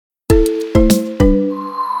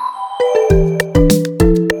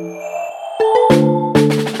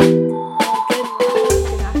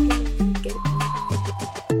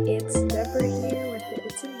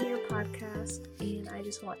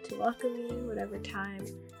whatever time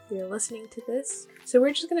you're listening to this. So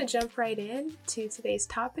we're just going to jump right in to today's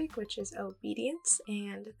topic, which is obedience,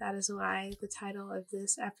 and that is why the title of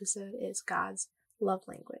this episode is God's Love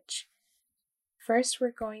Language. First,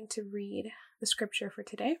 we're going to read the scripture for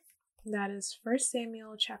today. That is 1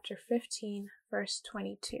 Samuel chapter 15, verse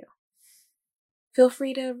 22. Feel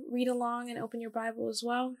free to read along and open your Bible as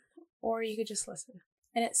well, or you could just listen.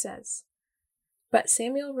 And it says, "But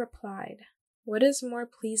Samuel replied, 'What is more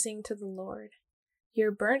pleasing to the Lord,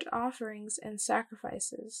 your burnt offerings and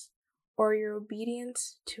sacrifices, or your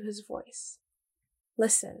obedience to his voice?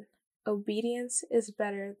 Listen, obedience is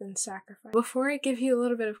better than sacrifice.'" Before I give you a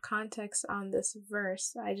little bit of context on this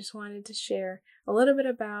verse, I just wanted to share a little bit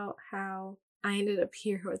about how I ended up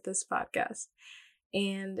here with this podcast.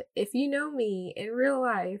 And if you know me in real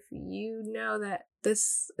life, you know that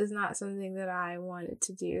this is not something that I wanted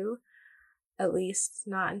to do, at least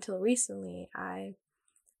not until recently. I'm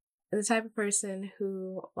the type of person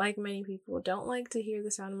who, like many people, don't like to hear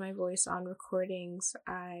the sound of my voice on recordings.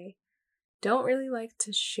 I don't really like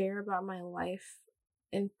to share about my life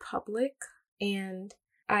in public, and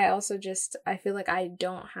I also I feel like I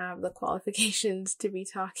don't have the qualifications to be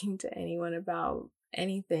talking to anyone about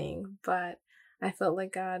anything, but I felt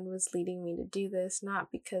like God was leading me to do this,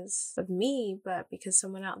 not because of me, but because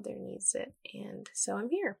someone out there needs it. And so I'm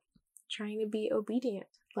here, trying to be obedient,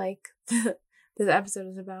 like this episode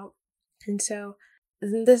is about. And so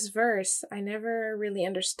in this verse, I never really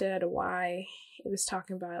understood why it was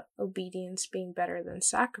talking about obedience being better than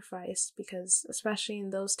sacrifice, because especially in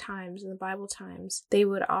those times, in the Bible times, they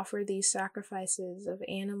would offer these sacrifices of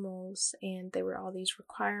animals, and there were all these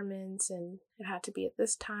requirements, and it had to be at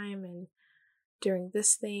this time and during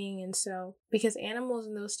this thing. And so, because animals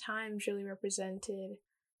in those times really represented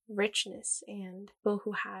richness, and people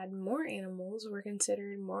who had more animals were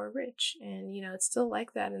considered more rich. And, it's still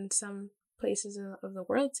like that in some places of the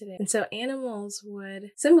world today. And so animals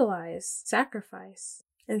would symbolize sacrifice.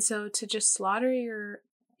 And so to just slaughter your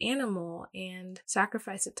animal and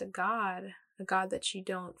sacrifice it to God, a God that you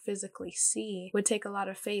don't physically see, would take a lot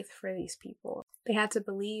of faith for these people. They had to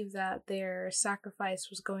believe that their sacrifice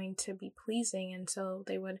was going to be pleasing, and so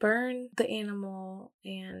they would burn the animal,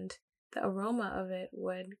 and the aroma of it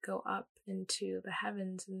would go up into the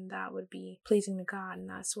heavens, and that would be pleasing to God, and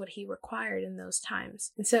that's what he required in those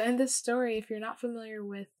times. And so in this story, if you're not familiar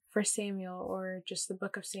with 1 Samuel or just the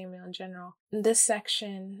book of Samuel in general, this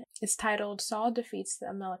section is titled Saul Defeats the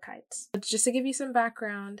Amalekites. But just to give you some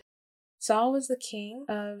background, Saul was the king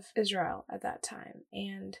of Israel at that time,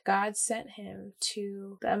 and God sent him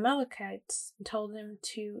to the Amalekites and told him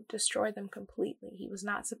to destroy them completely. He was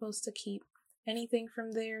not supposed to keep anything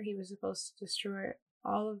from there. He was supposed to destroy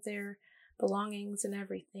all of their belongings and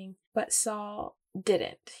everything. But Saul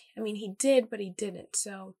didn't. He did, but he didn't.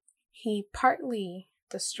 So he partly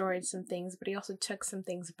destroyed some things, but he also took some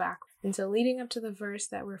things back. And so leading up to the verse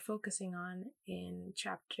that we're focusing on in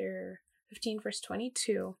chapter 15, verse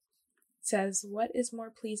 22, says, "What is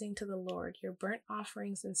more pleasing to the Lord, your burnt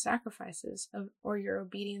offerings and sacrifices, or your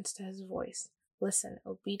obedience to his voice? Listen,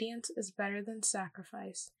 obedience is better than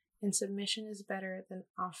sacrifice, and submission is better than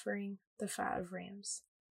offering the fat of rams."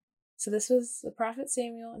 So this was the prophet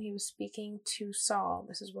Samuel, and he was speaking to Saul.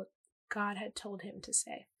 This is what God had told him to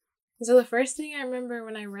say. And so the first thing I remember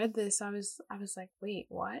when I read this, I was like, wait,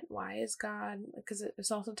 what? Why is God? Because it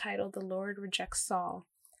was also titled "The Lord Rejects Saul"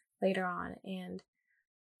 later on, and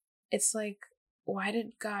it's like, why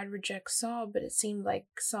did God reject Saul? But it seemed like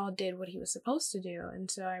Saul did what he was supposed to do. And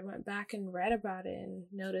so I went back and read about it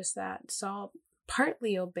and noticed that Saul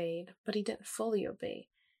partly obeyed, but he didn't fully obey.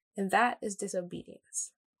 And that is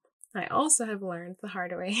disobedience. I also have learned the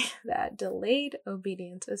hard way that delayed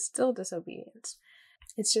obedience is still disobedience.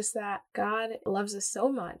 It's just that God loves us so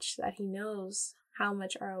much that he knows how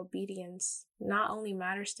much our obedience not only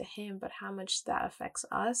matters to him, but how much that affects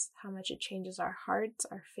us, how much it changes our hearts,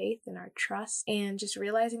 our faith, and our trust. And just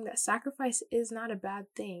realizing that sacrifice is not a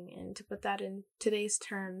bad thing. And to put that in today's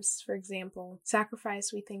terms, for example,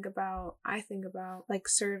 sacrifice, I think about like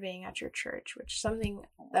serving at your church, which is something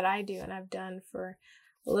that I do and I've done for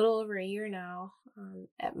a little over a year now.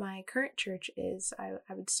 At my current church is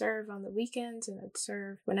I would serve on the weekends, and I'd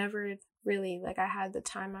serve whenever really I had the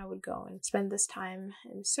time. I would go and spend this time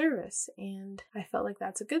in service, and I felt like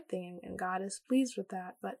that's a good thing, and God is pleased with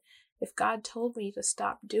that. But if God told me to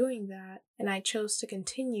stop doing that and I chose to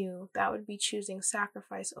continue, that would be choosing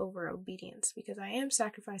sacrifice over obedience, because I am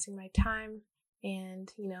sacrificing my time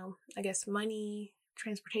and, I guess money,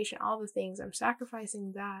 transportation, all the things. I'm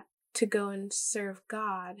sacrificing that to go and serve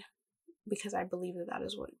God. because I believe that that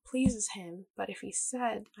is what pleases him. But if he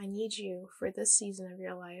said, I need you for this season of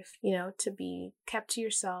your life, to be kept to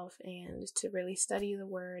yourself and to really study the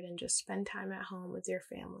word and just spend time at home with your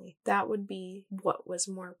family, that would be what was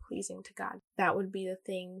more pleasing to God. That would be the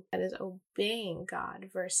thing that is obeying God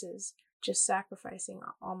versus just sacrificing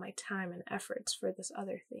all my time and efforts for this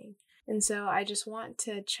other thing. And so I just want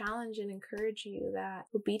to challenge and encourage you that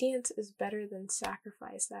obedience is better than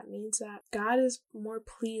sacrifice. That means that God is more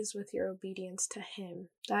pleased with your obedience to him.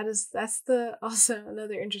 That's also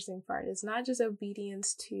another interesting part. It's not just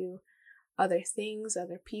obedience to other things,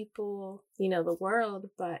 other people, the world,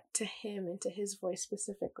 but to him and to his voice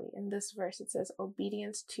specifically. In this verse, it says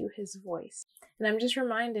obedience to his voice. And I'm just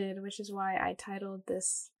reminded, which is why I titled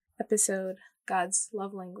this episode God's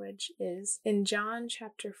love language, is in John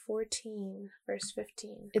chapter 14, verse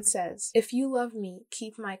 15. It says, if you love me,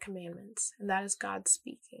 keep my commandments. And that is God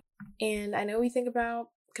speaking. And I know we think about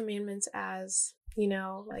commandments as,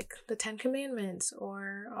 like the 10 Commandments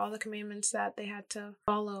or all the commandments that they had to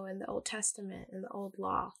follow in the Old Testament and the Old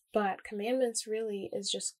Law. But commandments really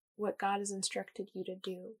is just what God has instructed you to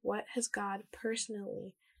do. What has God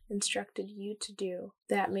personally instructed you to do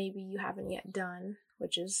that maybe you haven't yet done,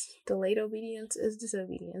 which is delayed obedience is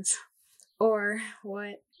disobedience, or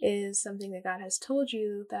what is something that God has told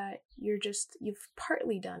you that you've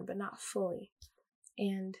partly done but not fully.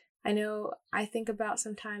 And I know I think about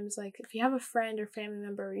sometimes, like, if you have a friend or family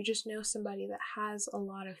member, or you just know somebody that has a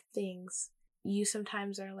lot of things, you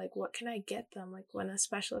sometimes are like, what can I get them? Like when a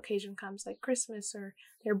special occasion comes, like Christmas or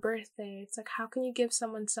their birthday, it's like, how can you give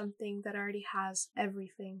someone something that already has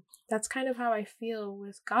everything? That's kind of how I feel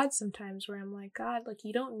with God sometimes, where I'm like, God, like,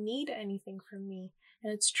 you don't need anything from me.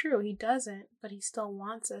 And it's true, he doesn't, but he still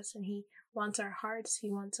wants us, and he wants our hearts,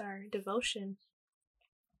 he wants our devotion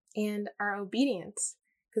and our obedience.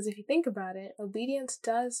 Because if you think about it, obedience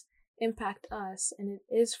does impact us, and it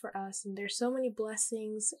is for us, and there's so many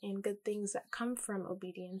blessings and good things that come from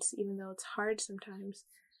obedience, even though it's hard sometimes.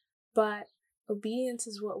 But obedience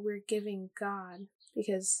is what we're giving God,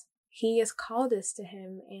 because he has called us to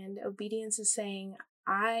him, and obedience is saying,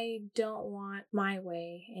 I don't want my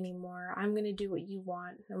way anymore. I'm going to do what you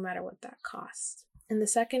want, no matter what that costs. In the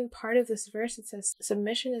second part of this verse, it says,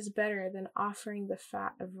 submission is better than offering the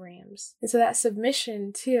fat of rams. And so that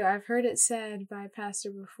submission, too, I've heard it said by a pastor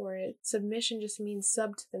before, submission just means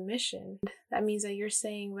sub to the mission. That means that you're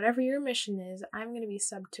saying, whatever your mission is, I'm going to be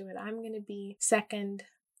sub to it. I'm going to be second.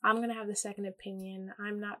 I'm going to have the second opinion.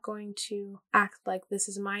 I'm not going to act like this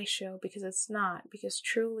is my show, because it's not, because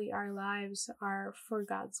truly our lives are for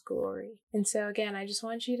God's glory. And so again, I just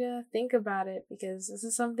want you to think about it, because this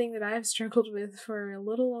is something that I've struggled with for a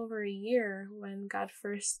little over a year when God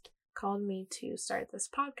first called me to start this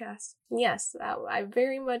podcast. Yes, I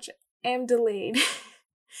very much am delayed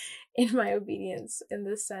in my obedience in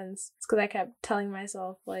this sense. It's because I kept telling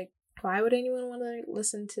myself, like, why would anyone want to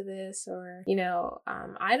listen to this? Or,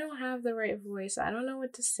 I don't have the right voice. I don't know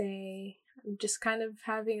what to say. I'm just kind of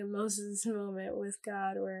having a Moses moment with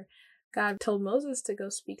God, where God told Moses to go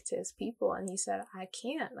speak to his people, and he said, I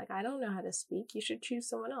can't. Like, I don't know how to speak. You should choose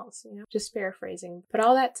someone else, just paraphrasing. But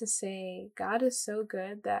all that to say, God is so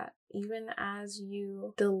good that even as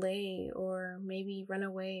you delay or maybe run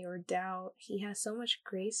away or doubt, he has so much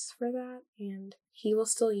grace for that, and he will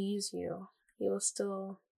still use you. He will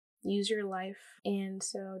still use your life. And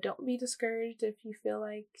so don't be discouraged if you feel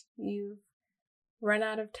like you've run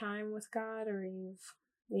out of time with God, or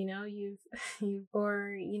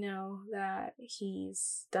that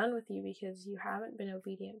he's done with you because you haven't been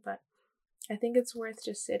obedient. But I think it's worth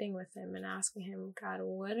just sitting with him and asking him, God,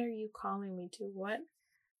 what are you calling me to? What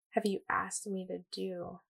have you asked me to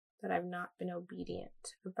do that I've not been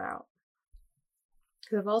obedient about?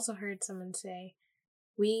 Because I've also heard someone say,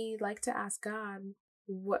 we like to ask God,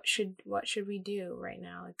 what should we do right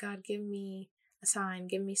now? Like, God, give me a sign,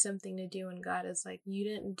 give me something to do. And God is like, you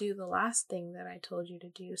didn't do the last thing that I told you to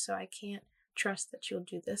do, so I can't trust that you'll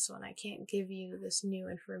do this one. I can't give you this new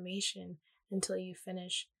information until you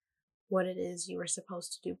finish what it is you were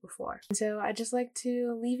supposed to do before. And so I just like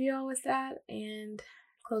to leave you all with that and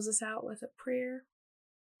close this out with a prayer.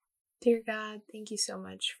 Dear God, thank you so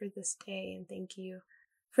much for this day, and thank you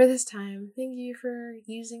for this time. Thank you for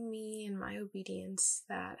using me and my obedience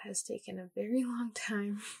that has taken a very long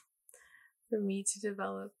time for me to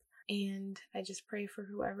develop. And I just pray for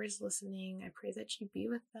whoever's listening. I pray that you be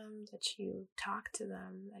with them, that you talk to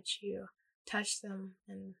them, that you touch them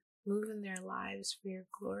and move in their lives for your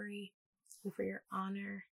glory and for your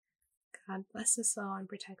honor. God bless us all and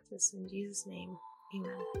protect us in Jesus' name.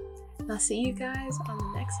 Amen. I'll see you guys on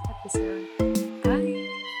the next episode.